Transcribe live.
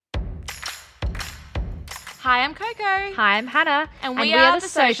Hi, I'm Coco. Hi, I'm Hannah. And we are the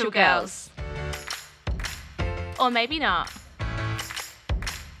Social Girls. Or maybe not.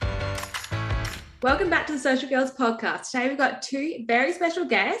 Welcome back to the Social Girls podcast. Today we've got two very special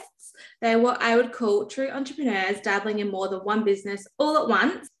guests. They're what I would call true entrepreneurs dabbling in more than one business all at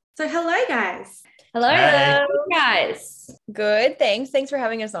once. So hello, guys. Hello, Hey. guys. Good, thanks. Thanks for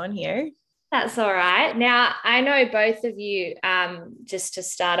having us on here. That's all right. Now, I know both of you, just to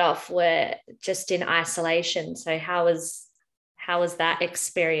start off, were just in isolation. So how was that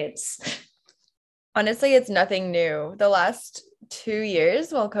experience? Honestly, it's nothing new. The last 2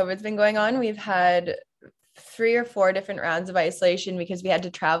 years while COVID's been going on, we've had 3 or 4 different rounds of isolation because we had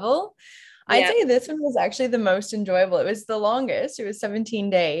to travel. I'd say this one was actually the most enjoyable. It was the longest. It was 17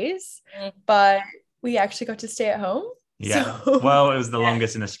 days, but we actually got to stay at home. Yeah. So, well, it was the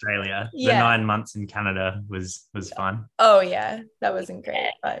longest in Australia. Yeah. The 9 months in Canada was fun. Oh yeah, that wasn't great.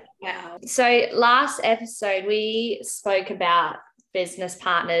 But Wow. So last episode, we spoke about business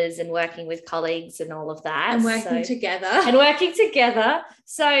partners and working with colleagues and all of that. And working together. And working together.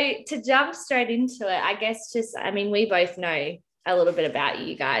 So to jump straight into it, I guess we both know a little bit about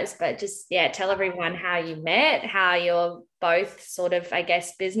you guys, but tell everyone how you met, how you're both sort of, I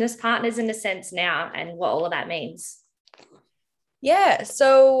guess, business partners in a sense now, and what all of that means. yeah,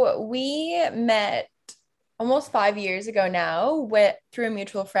 so we met almost 5 years ago now through a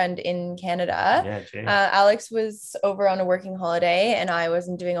mutual friend in Canada. Yeah, geez. Alex was over on a working holiday and I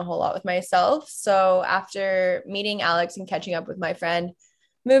wasn't doing a whole lot with myself. So after meeting Alex and catching up with my friend,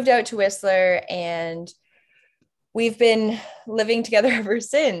 moved out to Whistler, and we've been living together ever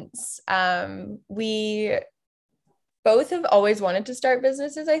since. We both have always wanted to start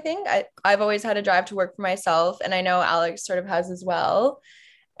businesses, I think. I've always had a drive to work for myself, and I know Alex sort of has as well.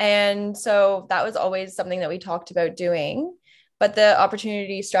 And so that was always something that we talked about doing. But the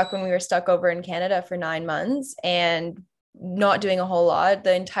opportunity struck when we were stuck over in Canada for 9 months and not doing a whole lot.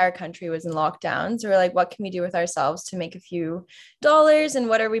 The entire country was in lockdown. So we're like, what can we do with ourselves to make a few dollars? And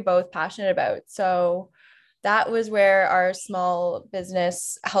what are we both passionate about? So that was where our small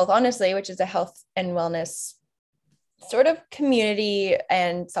business, Health Honestly, which is a health and wellness sort of community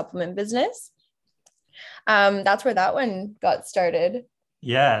and supplement business. That's where that one got started.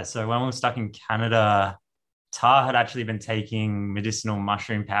 Yeah. So when we were stuck in Canada, Tar had actually been taking medicinal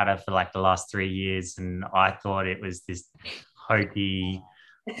mushroom powder for like the last 3 years. And I thought it was this hokey,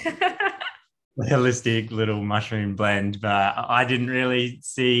 holistic little mushroom blend, but I didn't really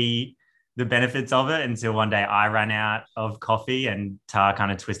see the benefits of it until one day I ran out of coffee and Tar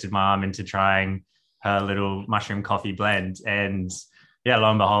kind of twisted my arm into trying her little mushroom coffee blend. And yeah,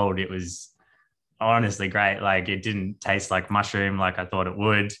 lo and behold, it was honestly great. Like, it didn't taste like mushroom like I thought it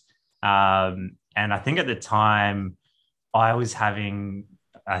would. And I think at the time I was having,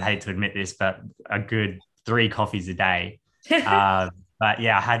 I hate to admit this, but a good 3 coffees a day. But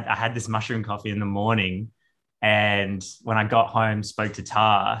yeah, I had this mushroom coffee in the morning. And when I got home, spoke to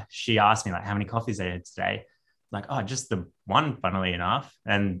Tar, she asked me like how many coffees I had today. Like, oh, just the one, funnily enough.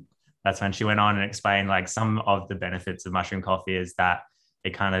 And that's when she went on and explained like some of the benefits of mushroom coffee is that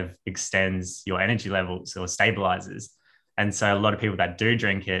it kind of extends your energy levels or stabilizes. And so a lot of people that do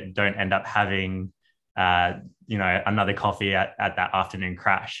drink it don't end up having, another coffee at that afternoon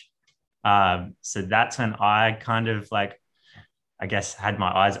crash. So that's when I kind of like, I guess, had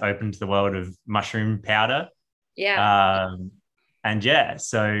my eyes open to the world of mushroom powder. Yeah. And yeah,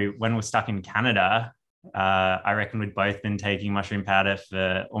 so when we're stuck in Canada, I reckon we'd both been taking mushroom powder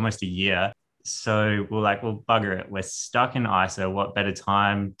for almost a year. So we're like, well, bugger it. We're stuck in ISO. What better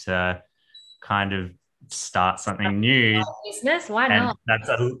time to kind of start something new? Business? Why And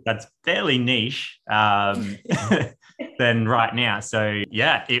not? that's fairly niche than right now. So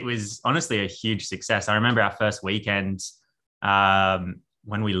yeah, it was honestly a huge success. I remember our first weekend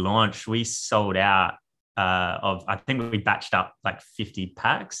when we launched, we sold out I think we batched up like 50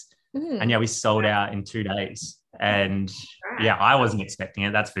 packs. And yeah, we sold out in 2 days. And yeah, I wasn't expecting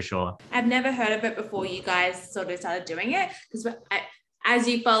it, that's for sure. I've never heard of it before you guys sort of started doing it, because as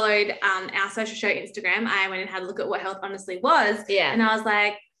you followed our social show Instagram, I went and had a look at what Health Honestly was. Yeah. And I was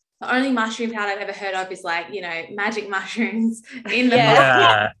like, the only mushroom powder I've ever heard of is like, magic mushrooms in the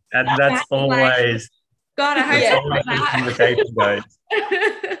Yeah, and that's always God, I hope that's always the conversation goes.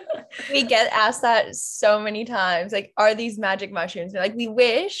 We get asked that so many times, like, are these magic mushrooms? We're like, we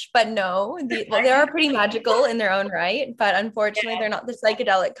wish, but no. Well, they are pretty magical in their own right, but unfortunately they're not the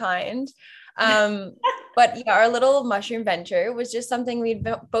psychedelic kind. But yeah, our little mushroom venture was just something we'd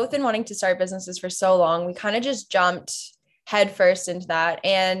both been wanting to start businesses for so long. We kind of just jumped headfirst into that.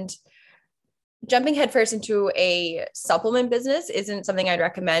 And jumping headfirst into a supplement business isn't something I'd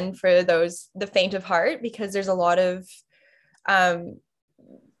recommend for the faint of heart, because there's a lot of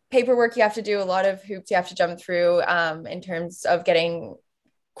paperwork you have to do, a lot of hoops you have to jump through in terms of getting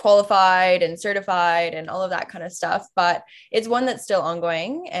qualified and certified and all of that kind of stuff. But it's one that's still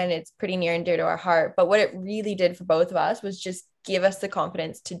ongoing and it's pretty near and dear to our heart. But what it really did for both of us was just give us the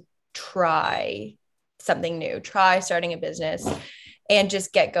confidence to try something new, try starting a business and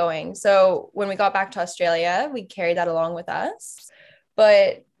just get going. So when we got back to Australia, we carried that along with us.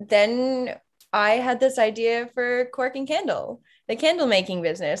 But then I had this idea for Cork and Candle, the candle making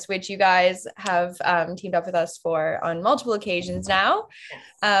business, which you guys have teamed up with us for on multiple occasions now.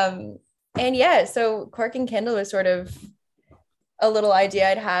 And yeah, so Cork and Candle was sort of a little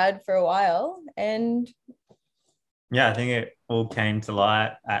idea I'd had for a while. And yeah, I think it all came to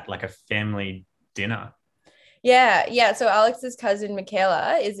light at like a family dinner. Yeah. So Alex's cousin,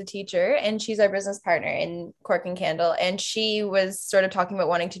 Michaela, is a teacher and she's our business partner in Cork and Candle. And she was sort of talking about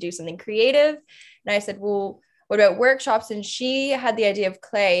wanting to do something creative. And I said, well, what about workshops? And she had the idea of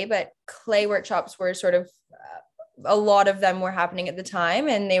clay, but clay workshops were sort of, a lot of them were happening at the time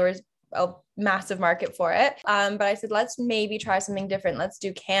and they were a massive market for it. But I said, let's maybe try something different. Let's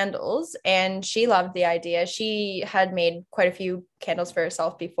do candles. And she loved the idea. She had made quite a few candles for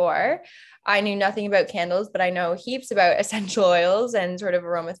herself before. I knew nothing about candles, but I know heaps about essential oils and sort of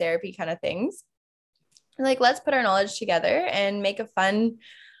aromatherapy kind of things. Like, let's put our knowledge together and make a fun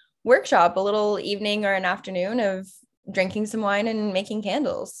workshop, a little evening or an afternoon of drinking some wine and making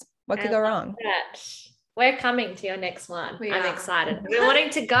candles. What could go wrong? We're coming to your next one. I'm are. excited. I've been wanting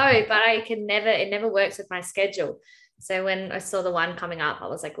to go, but it never works with my schedule. So when I saw the one coming up, I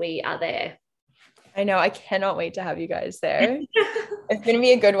was like, we are there. I know. I cannot wait to have you guys there. It's going to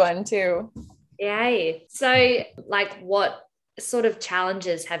be a good one too. Yay. So like, what sort of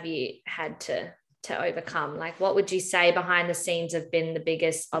challenges have you had to overcome? Like, what would you say behind the scenes have been the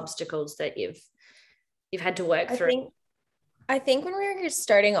biggest obstacles that you've had to work through? I think when we were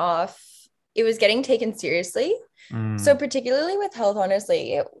starting off, it was getting taken seriously. So particularly with health,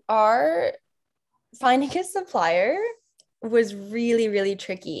 honestly, our finding a supplier was really, really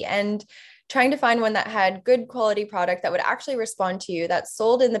tricky, and trying to find one that had good quality product that would actually respond to you, that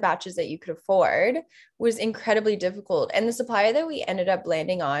sold in the batches that you could afford, was incredibly difficult. And the supplier that we ended up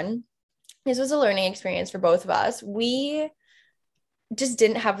landing on, this was a learning experience for both of us. We just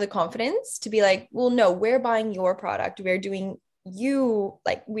didn't have the confidence to be like, well, no, we're buying your product. We're doing you,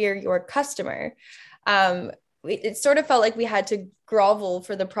 like, we're your customer. It sort of felt like we had to grovel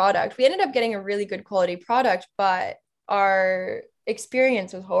for the product. We ended up getting a really good quality product, but our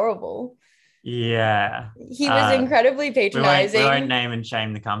experience was horrible. Yeah. He was incredibly patronizing. We won't name and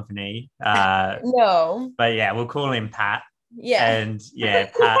shame the company. No. But yeah, we'll call him Pat. Yeah. And yeah,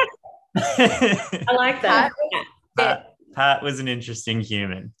 Pat. I like that. Pat was an interesting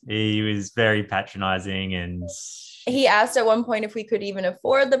human. He was very patronizing, and he asked at one point if we could even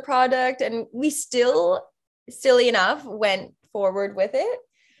afford the product, and we still, silly enough, went forward with it.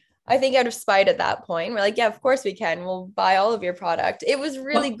 I think out of spite at that point, we're like, yeah, of course we can. We'll buy all of your product. It was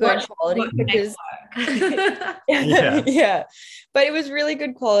really good quality because yeah, but it was really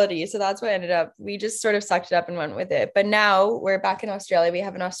good quality. So that's what ended up, we just sort of sucked it up and went with it. But now we're back in Australia. We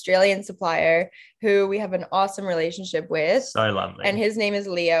have an Australian supplier who we have an awesome relationship with. So lovely. And his name is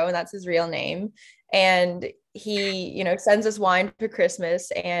Leo, and that's his real name. And he, sends us wine for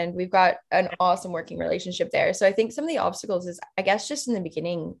Christmas, and we've got an awesome working relationship there. So I think some of the obstacles is, I guess, just in the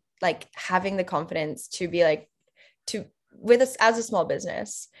beginning, like having the confidence to be like, with us as a small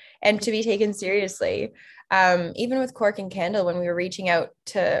business and to be taken seriously. Even with Cork and Candle, when we were reaching out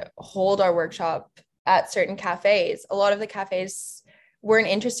to hold our workshop at certain cafes, a lot of the cafes weren't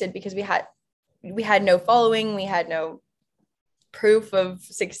interested because we had no following, we had no proof of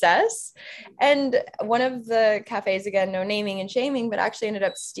success. And one of the cafes, again, no naming and shaming, but actually ended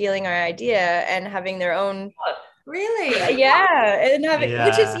up stealing our idea and having their own. Really? Yeah. And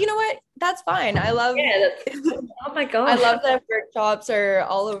which is, you know what? That's fine. I love oh my God. I love that workshops are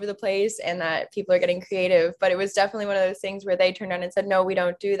all over the place and that people are getting creative, but it was definitely one of those things where they turned around and said, no, we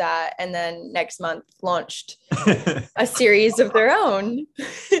don't do that. And then next month launched a series of their own.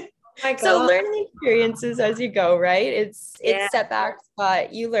 So learn the experiences as you go, right? It's setbacks,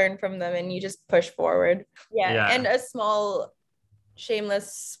 but you learn from them and you just push forward. Yeah. And a small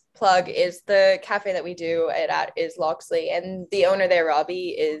shameless plug is the cafe that we do it at is Loxley, and the owner there, Robbie,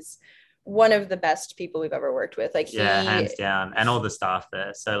 is one of the best people we've ever worked with. Like, hands down, and all the staff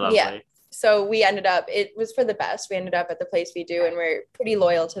there, so lovely. Yeah. So we ended up, it was for the best. We ended up at the place we do, and we're pretty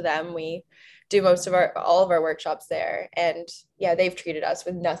loyal to them. We do all of our workshops there. And yeah, they've treated us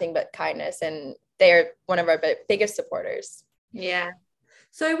with nothing but kindness, and they're one of our biggest supporters. Yeah.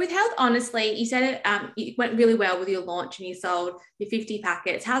 So with Health Honestly, you said it went really well with your launch and you sold your 50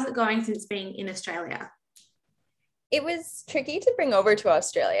 packets. How's it going since being in Australia? It was tricky to bring over to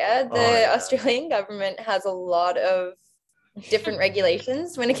Australia. The Australian government has a lot of different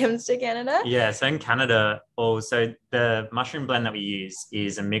regulations when it comes to Canada. Yeah, so in Canada, also the mushroom blend that we use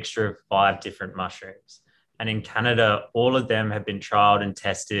is a mixture of 5 different mushrooms. And in Canada, all of them have been trialed and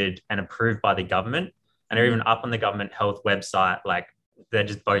tested and approved by the government. And they're even up on the government health website, like they're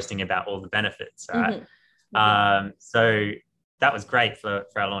just boasting about all the benefits, right? So that was great for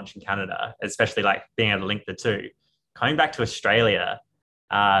our launch in Canada, especially like being able to link the two. Coming back to Australia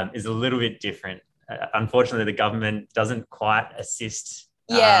is a little bit different. Unfortunately, the government doesn't quite assist.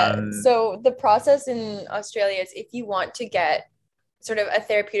 So the process in Australia is, if you want to get sort of a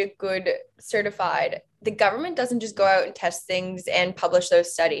therapeutic good certified, the government doesn't just go out and test things and publish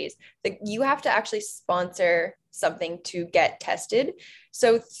those studies. You have to actually sponsor something to get tested.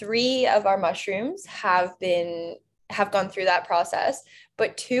 So 3 of our mushrooms have gone through that process,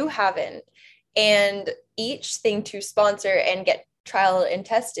 but 2 haven't. And each thing to sponsor and get trial and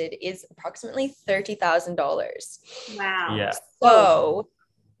tested is approximately $30,000. Wow.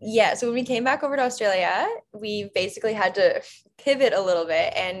 Yeah. So when we came back over to Australia, we basically had to pivot a little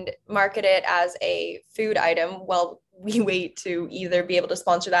bit and market it as a food item while we wait to either be able to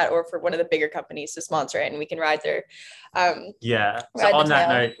sponsor that or for one of the bigger companies to sponsor it, and we can ride their So on that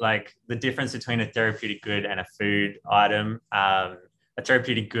note, like the difference between a therapeutic good and a food item, a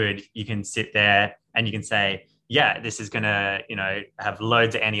therapeutic good, you can sit there and you can say, yeah, this is going to, have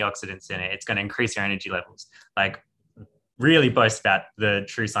loads of antioxidants in it. It's going to increase your energy levels. Like really boast about the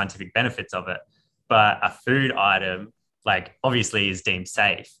true scientific benefits of it. But a food item, like obviously is deemed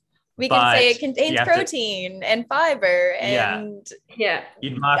safe. We can say it contains protein and fiber and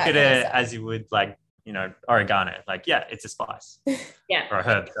you'd market it as you would like, oregano. Like, yeah, it's a spice. Or a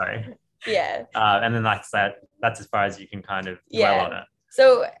herb, sorry. Yeah. And then that's as far as you can kind of dwell on it.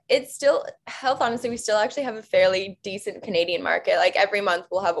 So it's still Health Honestly, we still actually have a fairly decent Canadian market. Like every month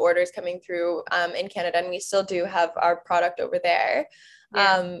we'll have orders coming through in Canada, and we still do have our product over there.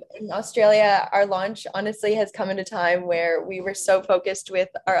 In Australia, our launch honestly has come at a time where we were so focused with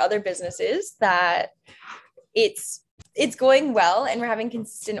our other businesses that it's going well and we're having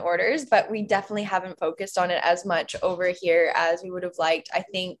consistent orders, but we definitely haven't focused on it as much over here as we would have liked. I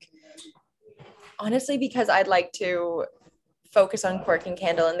think honestly, because I'd like to focus on Cork and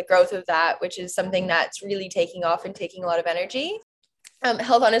Candle and the growth of that, which is something that's really taking off and taking a lot of energy.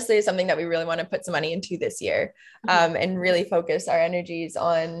 Health Honestly is something that we really want to put some money into this year, and really focus our energies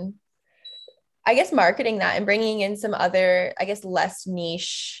on, I guess, marketing that and bringing in some other, I guess, less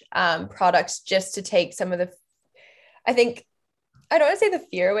niche products, just to take some of the, I think, I don't want to say the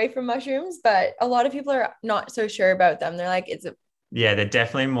fear away from mushrooms, but a lot of people are not so sure about them. They're like, yeah, they're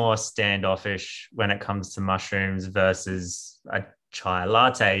definitely more standoffish when it comes to mushrooms versus a chai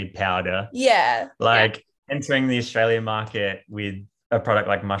latte powder. Yeah. Entering the Australian market with a product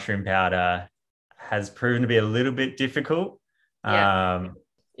like mushroom powder has proven to be a little bit difficult. There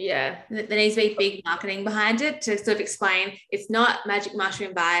needs to be big marketing behind it to sort of explain it's not magic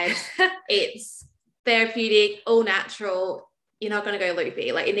mushroom vibes. It's therapeutic, all natural. You're not going to go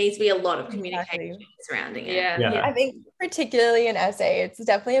loopy. Like it needs to be a lot of communication surrounding it. Yeah. I think particularly in SA, it's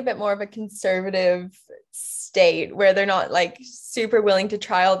definitely a bit more of a conservative state where they're not like super willing to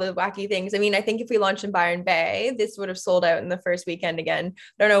try all the wacky things. I mean, I think if we launched in Byron Bay, this would have sold out in the first weekend again. I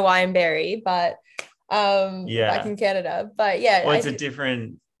don't know why in Barrie, but back in Canada. But yeah. Well, it's a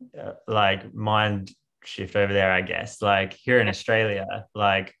different mind shift over there, I guess. Like here in Australia,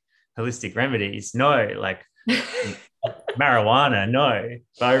 like holistic remedies, no, like marijuana, no.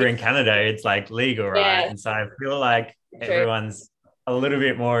 But over in Canada, it's like legal, right? And so I feel like everyone's a little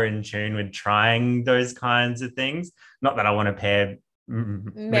bit more in tune with trying those kinds of things. Not that I want to pair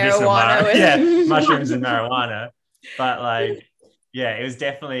marijuana with mushrooms and marijuana, but it was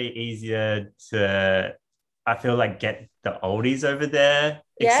definitely easier to, I feel like, get the oldies over there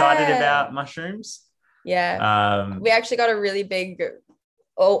excited about mushrooms. We actually got a really big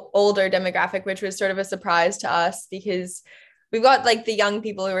older demographic, which was sort of a surprise to us, because we've got like the young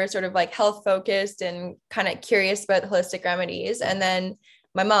people who are sort of like health focused and kind of curious about holistic remedies. And then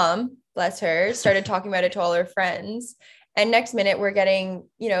my mom, bless her, started talking about it to all her friends. And next minute we're getting,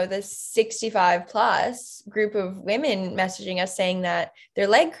 the 65 plus group of women messaging us saying that their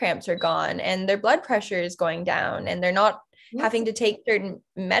leg cramps are gone and their blood pressure is going down and they're not having to take certain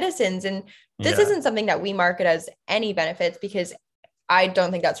medicines. And this isn't something that we market as any benefits, because I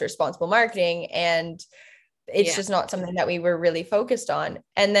don't think that's responsible marketing. And it's just not something that we were really focused on.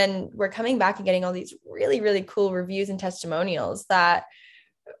 And then we're coming back and getting all these really, really cool reviews and testimonials that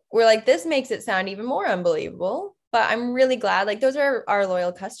we're like, this makes it sound even more unbelievable. But I'm really glad, like, those are our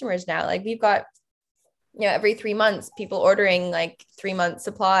loyal customers now. Like, we've got, every 3 months, people ordering like 3-month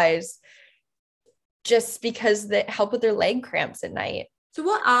supplies just because they help with their leg cramps at night. So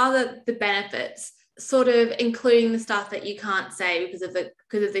what are the benefits, sort of including the stuff that you can't say because of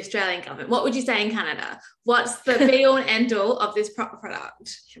the Australian government? What would you say in Canada? What's the be all and end all of this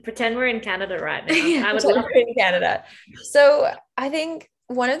product? Pretend we're in Canada right now. I would love it in Canada. So I think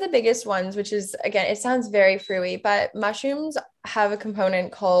one of the biggest ones, which is, again, it sounds very fruity, but mushrooms have a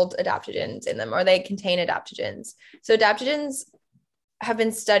component called adaptogens in them, or they contain adaptogens. So adaptogens have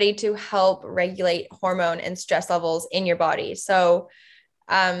been studied to help regulate hormone and stress levels in your body. So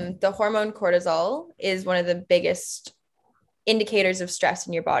the hormone cortisol is one of the biggest indicators of stress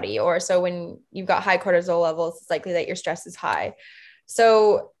in your body. Or so when you've got high cortisol levels, it's likely that your stress is high.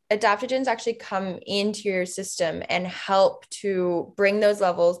 So adaptogens actually come into your system and help to bring those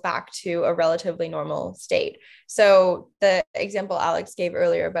levels back to a relatively normal state. So the example Alex gave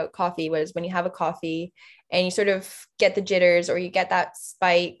earlier about coffee was when you have a coffee and you sort of get the jitters or you get that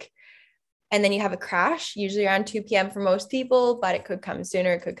spike, and then you have a crash, usually around 2 p.m. for most people, but it could come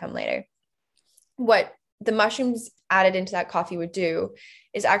sooner, it could come later. What the mushrooms added into that coffee would do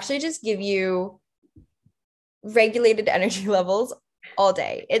is actually just give you regulated energy levels all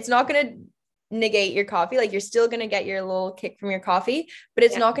day. It's not going to negate your coffee. Like, you're still going to get your little kick from your coffee, but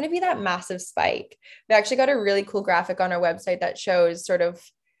it's not going to be that massive spike. We actually got a really cool graphic on our website that shows sort of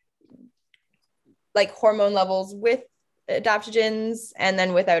like hormone levels with adaptogens and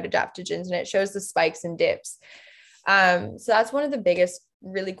then without adaptogens, and it shows the spikes and dips. So that's one of the biggest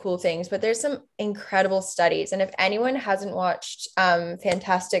really cool things, but there's some incredible studies. And if anyone hasn't watched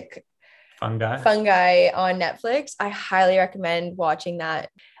Fantastic Fungi on Netflix, I highly recommend watching that.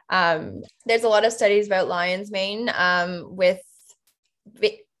 There's a lot of studies about lion's mane with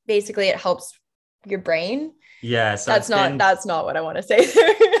basically it helps your brain. Yeah, so that's not what I want to say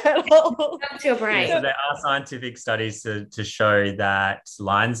at all. Helps your brain. Yeah, so there are scientific studies to show that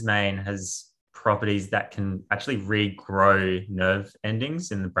lion's mane has properties that can actually regrow nerve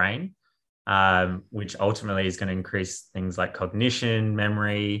endings in the brain, which ultimately is going to increase things like cognition,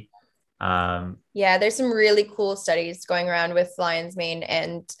 memory. There's some really cool studies going around with lion's mane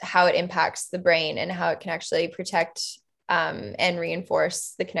and how it impacts the brain and how it can actually protect and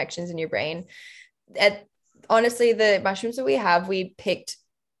reinforce the connections in your brain. Honestly, the mushrooms that we picked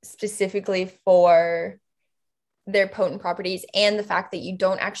specifically for their potent properties and the fact that you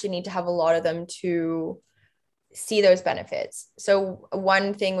don't actually need to have a lot of them to see those benefits. So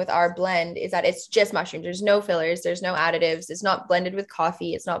one thing with our blend is that it's just mushrooms. There's no fillers, there's no additives. It's not blended with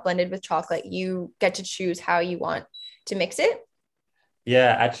coffee. It's not blended with chocolate. You get to choose how you want to mix it.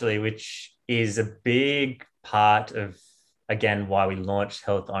 Yeah, actually, which is a big part of, again, why we launched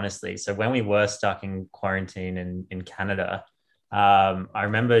Health Honestly. So when we were stuck in quarantine in Canada, I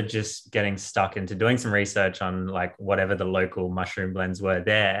remember just getting stuck into doing some research on like whatever the local mushroom blends were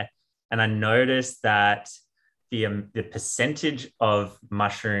there. And I noticed that the percentage of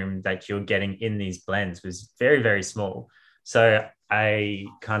mushroom that you're getting in these blends was very, very small. So I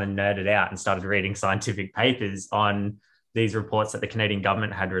kind of nerded out and started reading scientific papers on these reports that the Canadian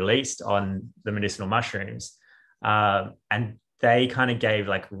government had released on the medicinal mushrooms. And they kind of gave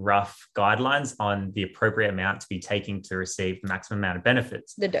like rough guidelines on the appropriate amount to be taking to receive the maximum amount of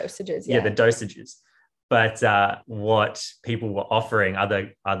benefits. The dosages. Yeah, the dosages. But what people were offering,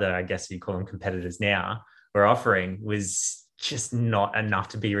 other, I guess you call them competitors now, were offering was just not enough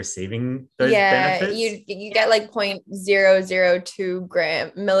to be receiving those benefits. You get like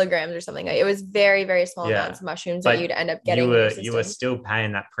 0.002 milligrams or something. It was very, very small amounts of mushrooms that you'd end up getting. You were still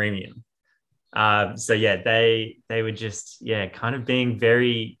paying that premium. So yeah, they were just kind of being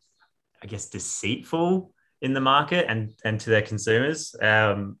very, I guess, deceitful in the market and to their consumers.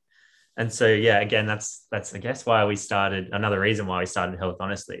 And so again, that's I guess another reason why we started Health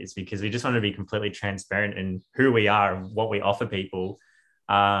Honestly is because we just want to be completely transparent in who we are and what we offer people.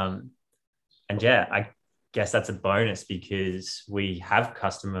 I guess that's a bonus because we have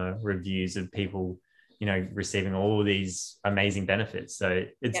customer reviews of people, receiving all these amazing benefits. So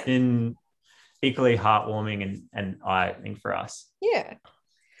it's been equally heartwarming and eye-opening for us. Yeah.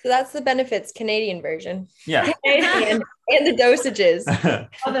 So that's the benefits Canadian version. Yeah. and the dosages.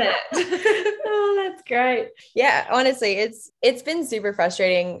 Love it. Oh, that's great. Yeah, honestly, it's been super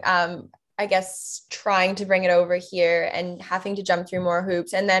frustrating. I I guess, trying to bring it over here and having to jump through more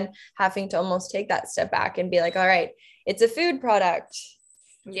hoops, and then having to almost take that step back and be like, all right, it's a food product.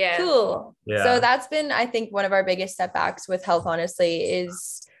 Yeah. Cool. Yeah. So that's been, I think, one of our biggest setbacks with health, honestly,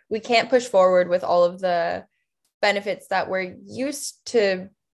 is we can't push forward with all of the benefits that we're used to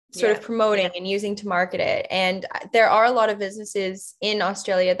sort of promoting and using to market it. And there are a lot of businesses in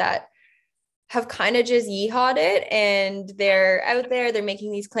Australia that have kind of just yeehawed it, and they're out there, they're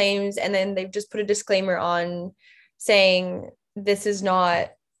making these claims, and then they've just put a disclaimer on saying this is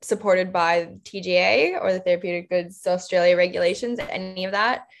not supported by TGA or the Therapeutic Goods Australia regulations, any of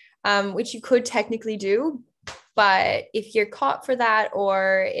that, which you could technically do. But if you're caught for that,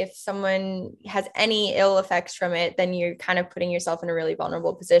 or if someone has any ill effects from it, then you're kind of putting yourself in a really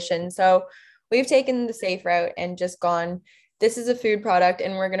vulnerable position. So we've taken the safe route and just gone, this is a food product,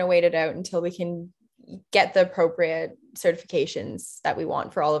 and we're going to wait it out until we can get the appropriate certifications that we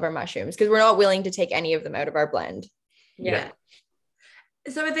want for all of our mushrooms, because we're not willing to take any of them out of our blend. Yeah.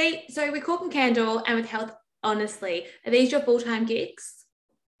 So with Cork and Candle and with Health Honestly, are these your full-time gigs?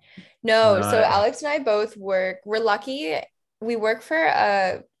 No. So Alex and I both work. We're lucky. We work for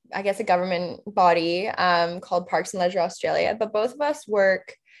a government body called Parks and Leisure Australia, but both of us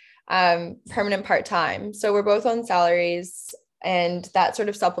work permanent part-time. So we're both on salaries, and that sort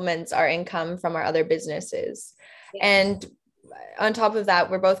of supplements our income from our other businesses. Yeah. And on top of that,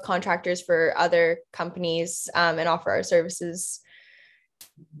 we're both contractors for other companies and offer our services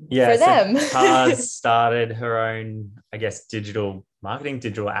for them. Taz started her own, I guess, digital marketing,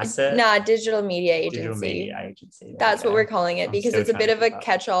 digital asset. Digital media agency. That's what we're calling it, because it's a bit of a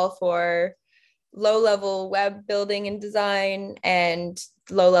catch-all for low-level web building and design and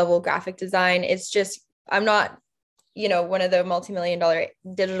low-level graphic design. It's just, I'm not, one of the multi-million-dollar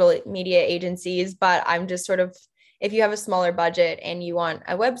digital media agencies, but I'm just sort of, if you have a smaller budget and you want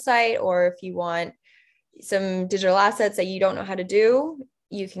a website, or if you want some digital assets that you don't know how to do,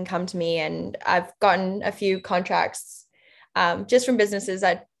 you can come to me. And I've gotten a few contracts just from businesses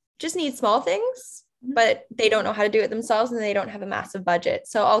that just need small things, but they don't know how to do it themselves, and they don't have a massive budget.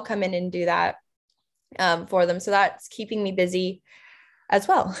 So I'll come in and do that for them. So that's keeping me busy as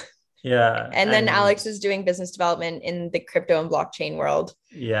well. Yeah. And then Alex is doing business development in the crypto and blockchain world.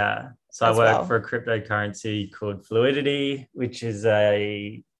 Yeah. So I work for a cryptocurrency called Fluidity, which is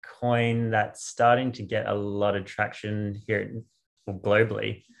a coin that's starting to get a lot of traction here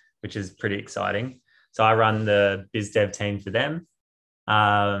globally, which is pretty exciting. So I run the biz dev team for them.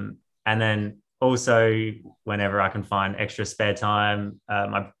 And then also, whenever I can find extra spare time,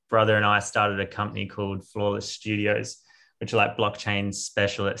 my brother and I started a company called Flawless Studios, which are like blockchain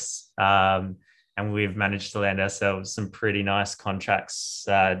specialists. And we've managed to land ourselves some pretty nice contracts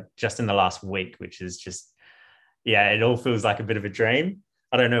just in the last week, which is just, it all feels like a bit of a dream.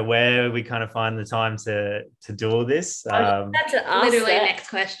 I don't know where we kind of find the time to do all this. That's literally next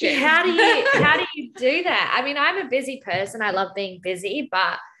question. How do you do that? I mean, I'm a busy person. I love being busy,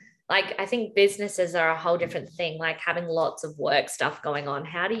 but like, I think businesses are a whole different thing, like having lots of work stuff going on.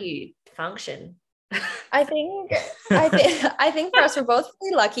 How do you function? I think for us, we're both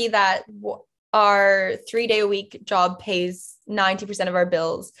really lucky that our 3-day-a-week job pays 90% of our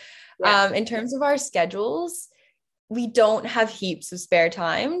bills. Yeah. In terms of our schedules, we don't have heaps of spare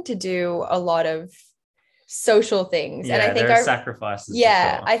time to do a lot of social things. Yeah, and I think there are sacrifices.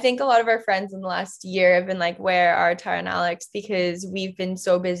 Yeah, sure. I think a lot of our friends in the last year have been like, where are Tara and Alex? Because we've been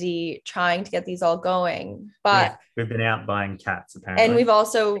so busy trying to get these all going. But we've been out buying cats, apparently. And we've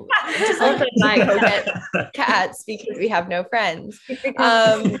also decided to go get cats because we have no friends.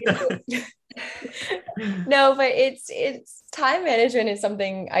 No, but it's time management is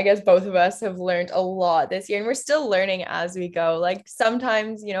something I guess both of us have learned a lot this year, and we're still learning as we go. Like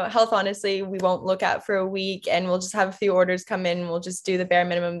sometimes, Health Honestly, we won't look at for a week, and we'll just have a few orders come in. We'll just do the bare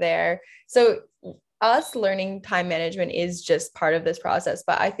minimum there. So us learning time management is just part of this process.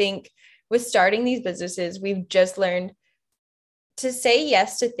 But I think with starting these businesses, we've just learned to say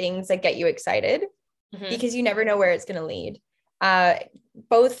yes to things that get you excited, because you never know where it's going to lead.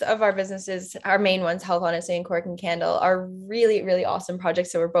 Both of our businesses, our main ones, Health Honestly and Cork and Candle, are really, really awesome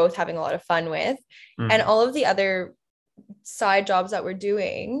projects that we're both having a lot of fun with. And all of the other side jobs that we're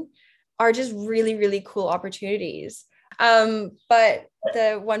doing are just really, really cool opportunities. But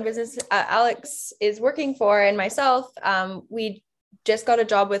the one business Alex is working for and myself, we just got a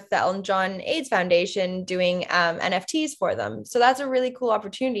job with the Elton John AIDS Foundation doing NFTs for them. So that's a really cool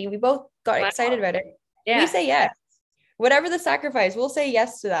opportunity. We both got excited about it. Yeah. We say yes. Whatever the sacrifice, we'll say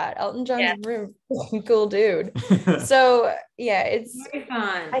yes to that. Elton John's a cool dude. So yeah, it's very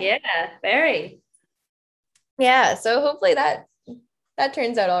fun. Very. Yeah. So hopefully that that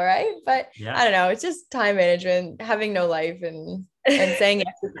turns out all right. But Yeah. I don't know. It's just time management, having no life and saying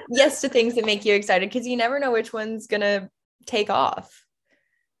yes to things that make you excited, because you never know which one's going to take off.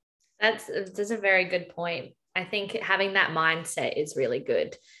 That's a very good point. I think having that mindset is really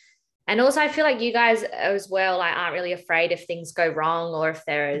good. And also I feel like you guys as well, like, aren't really afraid if things go wrong or if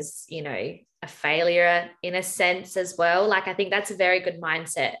there is, you know, a failure in a sense as well. Like, I think that's a very good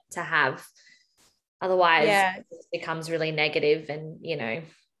mindset to have. Otherwise it becomes really negative and, you know.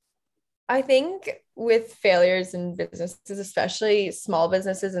 I think with failures in businesses, especially small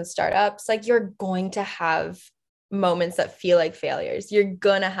businesses and startups, like, you're going to have moments that feel like failures. You're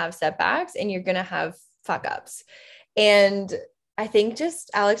going to have setbacks and you're going to have fuck ups. And I think just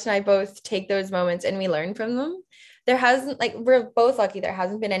Alex and I both take those moments and we learn from them. There hasn't, like, we're both lucky there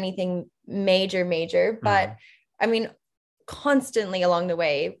hasn't been anything major, but I mean, constantly along the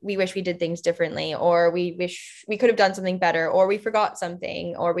way, we wish we did things differently, or we wish we could have done something better, or we forgot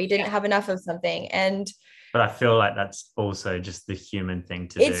something, or we didn't have enough of something. But I feel like that's also just the human thing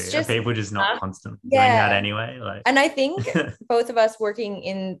to do. Just, people just not constantly doing that anyway. Like, and I think both of us working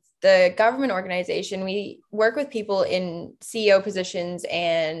in the government organization, we work with people in CEO positions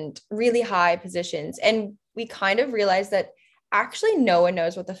and really high positions. And we kind of realize that actually no one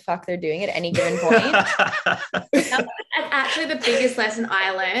knows what the fuck they're doing at any given point. That's actually the biggest lesson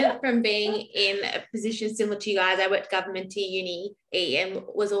I learned from being in a position similar to you guys. I worked government uni and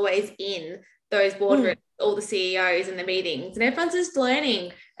was always in those boardrooms, all the CEOs and the meetings, and everyone's just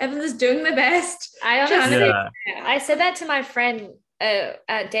learning. Everyone's just doing the best. I honestly, I said that to my friend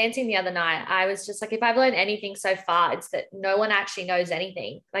at dancing the other night. I was just like, if I've learned anything so far, it's that no one actually knows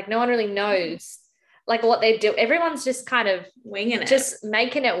anything. Like, no one really knows like what they do. Everyone's just kind of winging it, just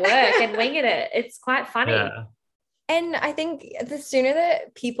making it work and winging it. It's quite funny. Yeah. And I think the sooner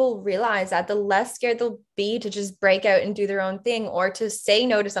that people realize that, the less scared they'll be to just break out and do their own thing, or to say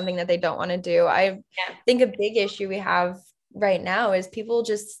no to something that they don't want to do. I think a big issue we have right now is people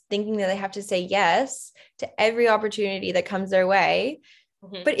just thinking that they have to say yes to every opportunity that comes their way.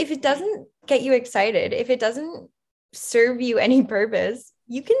 But if it doesn't get you excited, if it doesn't serve you any purpose,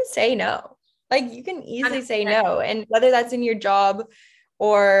 you can say no. Like, you can easily say no. And whether that's in your job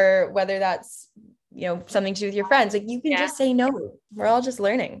or whether that's, you know, something to do with your friends, like, you can just say no. We're all just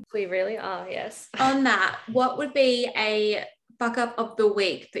learning. We really are. Yes. On that, what would be a fuck up of the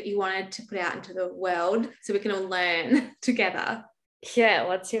week that you wanted to put out into the world so we can all learn together? Yeah.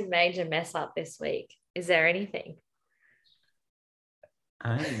 What's your major mess up this week? Is there anything?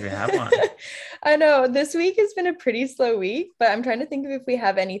 I don't think we have one. I know this week has been a pretty slow week, but I'm trying to think of if we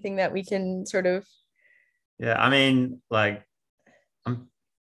have anything that we can sort of. Yeah, I mean, like, I'm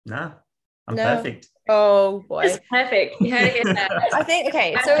perfect. Oh boy, it's perfect. You heard it there. I think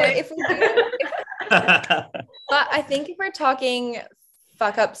okay. So but I think if we're talking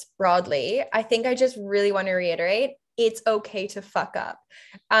fuck ups broadly, I think I just really want to reiterate, it's okay to fuck up.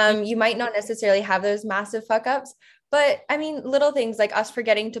 You might not necessarily have those massive fuck ups, but I mean, little things like us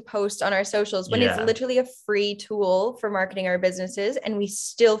forgetting to post on our socials when it's literally a free tool for marketing our businesses, and we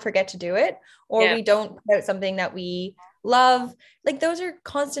still forget to do it, or we don't put out something that we love. Like, those are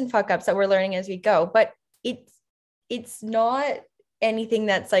constant fuck ups that we're learning as we go, but it's not anything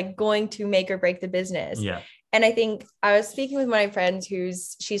that's like going to make or break the business. Yeah. And I think I was speaking with one of my friends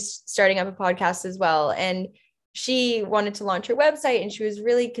she's starting up a podcast as well, and she wanted to launch her website and she was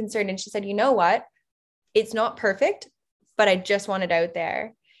really concerned, and she said, you know what? It's not perfect, but I just want it out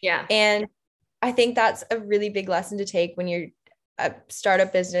there. Yeah. And I think that's a really big lesson to take when you're a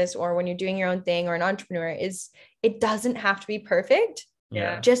startup business or when you're doing your own thing or an entrepreneur, is it doesn't have to be perfect.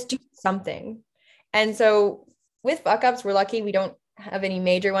 Yeah. Just do something. And so with fuck ups, we're lucky we don't have any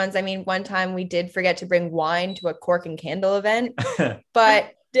major ones. I mean, one time we did forget to bring wine to a Cork and Candle event,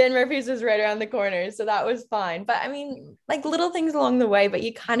 but Dan Murphy's was right around the corner, so that was fine. But I mean, like, little things along the way, but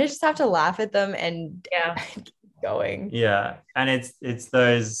you kind of just have to laugh at them and keep going. Yeah. And it's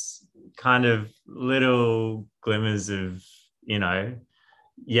those kind of little glimmers of, you know,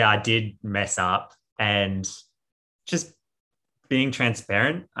 I did mess up, and just being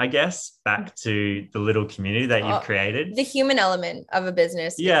transparent, I guess, back to the little community that you've created. The human element of a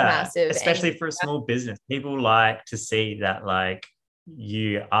business is massive. Especially for a small business. People like to see that, like,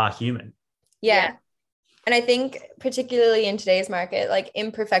 you are human. Yeah. And I think particularly in today's market, like,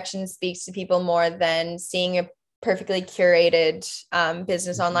 imperfection speaks to people more than seeing a perfectly curated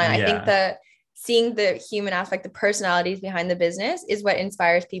business online. I think that seeing the human aspect, the personalities behind the business, is what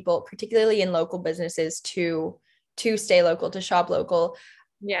inspires people, particularly in local businesses, to stay local, to shop local.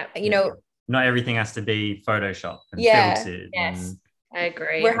 Yeah. You know, not everything has to be Photoshop and filtered. Yes. I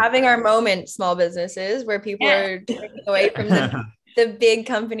agree. We're having our moment, small businesses, where people are taking away from the the big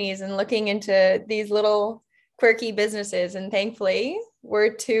companies and looking into these little quirky businesses. And thankfully,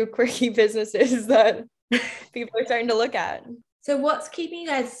 we're two quirky businesses that people are starting to look at. So what's keeping you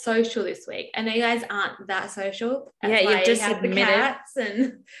guys social this week? I know you guys aren't that social. Yeah, you've just had the admitted. cats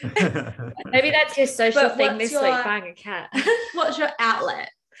and Maybe that's your social But thing what's this week, your- buying a cat. what's your outlet?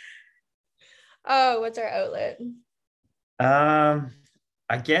 Oh, what's our outlet?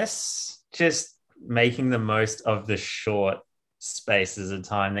 I guess just making the most of the short spaces of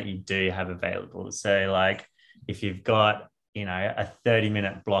time that you do have available. So like if you've got, a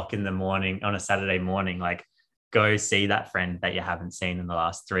 30-minute block in the morning on a Saturday morning, like go see that friend that you haven't seen in the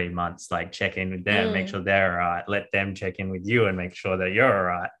last 3 months, like check in with them, make sure they're all right, let them check in with you and make sure that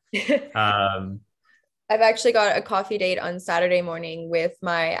you're all right. I've actually got a coffee date on Saturday morning with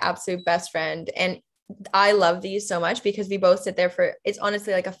my absolute best friend. And I love these so much because we both sit there for, it's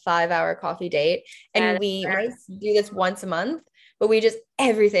honestly like a 5-hour coffee date. And we might do this once a month, but we just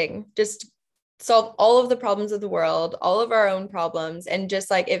solve all of the problems of the world, all of our own problems. And just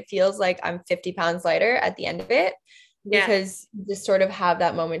like, it feels like I'm 50 pounds lighter at the end of it because you just sort of have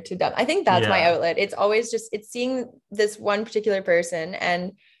that moment to dump. I think that's my outlet. It's always it's seeing this one particular person,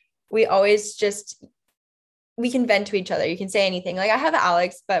 and we always we can vent to each other. You can say anything. Like I have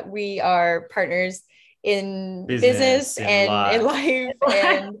Alex, but we are partners in business and in life.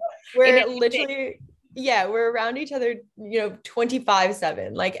 And we're literally, we're around each other,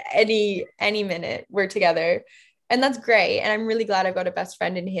 25/7, like any minute we're together. And that's great. And I'm really glad I've got a best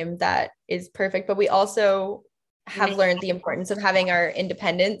friend in him that is perfect. But we also have learned the importance of having our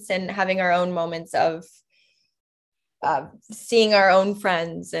independence and having our own moments of seeing our own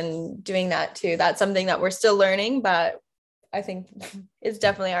friends and doing that too. That's something that we're still learning, but I think it's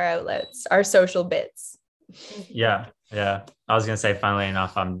definitely our outlets, our social bits. Yeah. I was going to say, funnily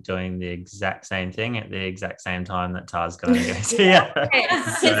enough, I'm doing the exact same thing at the exact same time that Tar's going to go see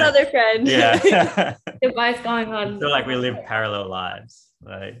his other friend. Yeah. You're both going on. I feel like we live parallel lives.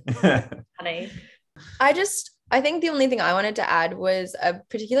 Like. Funny. I think the only thing I wanted to add was a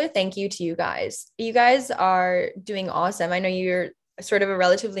particular thank you to you guys. You guys are doing awesome. I know you're sort of a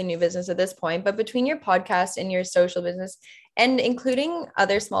relatively new business at this point, but between your podcast and your social business and including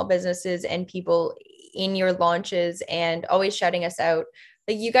other small businesses and people in your launches and always shouting us out,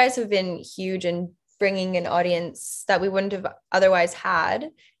 like you guys have been huge in bringing an audience that we wouldn't have otherwise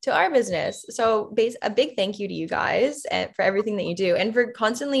had to our business. So a big thank you to you guys and for everything that you do and for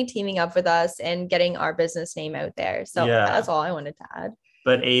constantly teaming up with us and getting our business name out there. So that's all I wanted to add.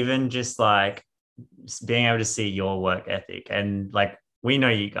 But even just like being able to see your work ethic, and like we know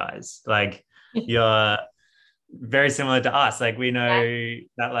you guys, like you're very similar to us. Like we know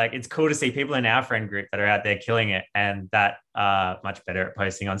that like it's cool to see people in our friend group that are out there killing it and that are much better at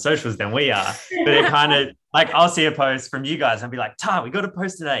posting on socials than we are. But it kind of like I'll see a post from you guys and I'll be like, Tar, we got to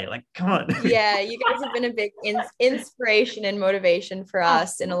post today. Like, come on. Yeah, you guys have been a big inspiration and motivation for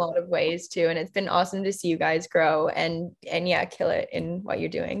us in a lot of ways too. And it's been awesome to see you guys grow and kill it in what you're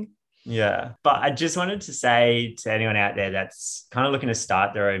doing. Yeah. But I just wanted to say to anyone out there that's kind of looking to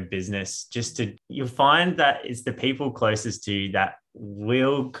start their own business, you'll find that it's the people closest to you that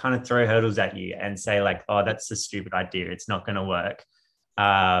will kind of throw hurdles at you and say like, oh, that's a stupid idea. It's not going to work.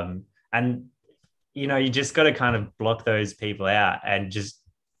 And, you just got to kind of block those people out and just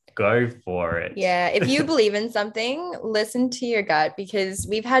go for it. Yeah. If you believe in something, listen to your gut, because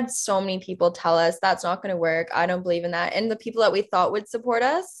we've had so many people tell us that's not going to work. I don't believe in that. And the people that we thought would support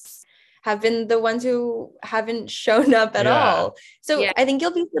us have been the ones who haven't shown up at all. So I think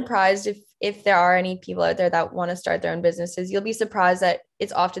you'll be surprised if there are any people out there that want to start their own businesses. You'll be surprised that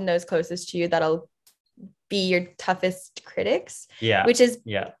it's often those closest to you that'll be your toughest critics. Yeah. Which is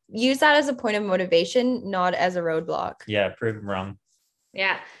use that as a point of motivation, not as a roadblock. Yeah. Prove them wrong.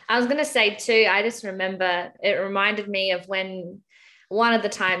 Yeah. I was going to say too, I just remember it reminded me of when one of the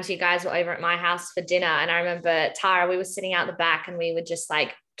times you guys were over at my house for dinner. And I remember Tara, we were sitting out the back and we were just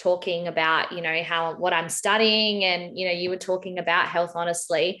like talking about, what I'm studying. And, you were talking about Health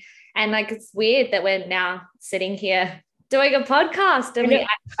Honestly. And like, it's weird that we're now sitting here doing a podcast. And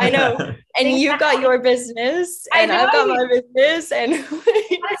I know. And you've got your business and I've got my business. And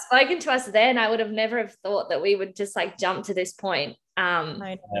I've spoken to us then, I would have never have thought that we would just like jump to this point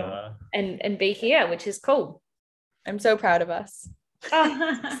I know. and be here, which is cool. I'm so proud of us.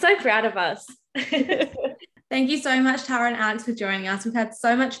 Oh, so proud of us. Thank you so much, Tara and Alex, for joining us. We've had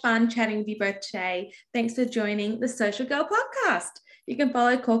so much fun chatting with you both today. Thanks for joining the Social Girl Podcast. You can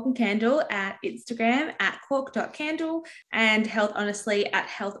follow Cork and Candle at Instagram at cork.candle and Health Honestly at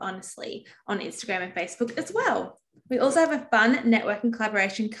Health Honestly on Instagram and Facebook as well. We also have a fun networking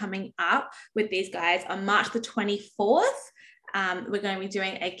collaboration coming up with these guys on March the 24th. we're going to be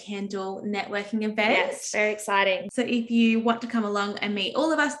doing a candle networking event. Yes, very exciting. So if you want to come along and meet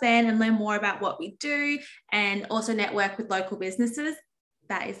all of us then and learn more about what we do and also network with local businesses,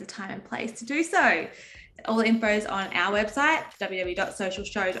 that is the time and place to do so. All the info is on our website,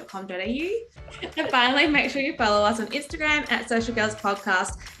 www.socialshow.com.au. And finally, make sure you follow us on Instagram @Social Girls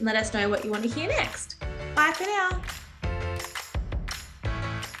Podcast and let us know what you want to hear next. Bye for now.